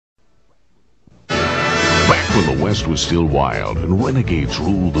When the West was still wild and renegades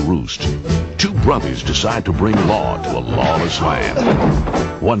ruled the roost, two brothers decide to bring law to a lawless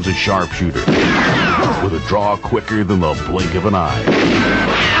land. One's a sharpshooter with a draw quicker than the blink of an eye.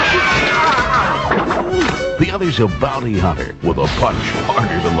 The other's a bounty hunter with a punch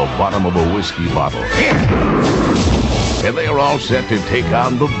harder than the bottom of a whiskey bottle. And they are all set to take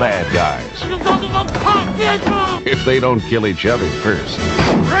on the bad guys, if they don't kill each other first.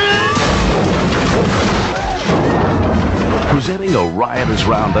 Presenting a riotous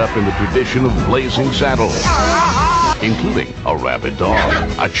roundup in the tradition of blazing saddles, including a rabid dog,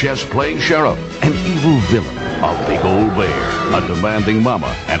 a chess-playing sheriff, an evil villain, a big old bear, a demanding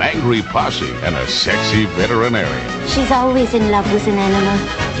mama, an angry posse, and a sexy veterinarian. She's always in love with an animal.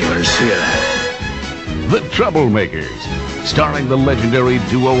 You better see that. The Troublemakers, starring the legendary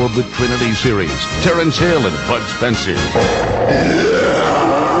duo of the Trinity series, Terrence Hill and Bud Spencer.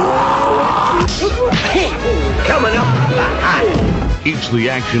 Coming up behind. Each the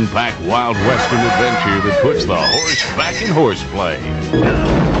action-packed Wild Western adventure that puts the horse back in horseplay.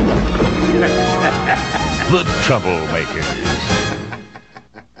 The Troublemakers.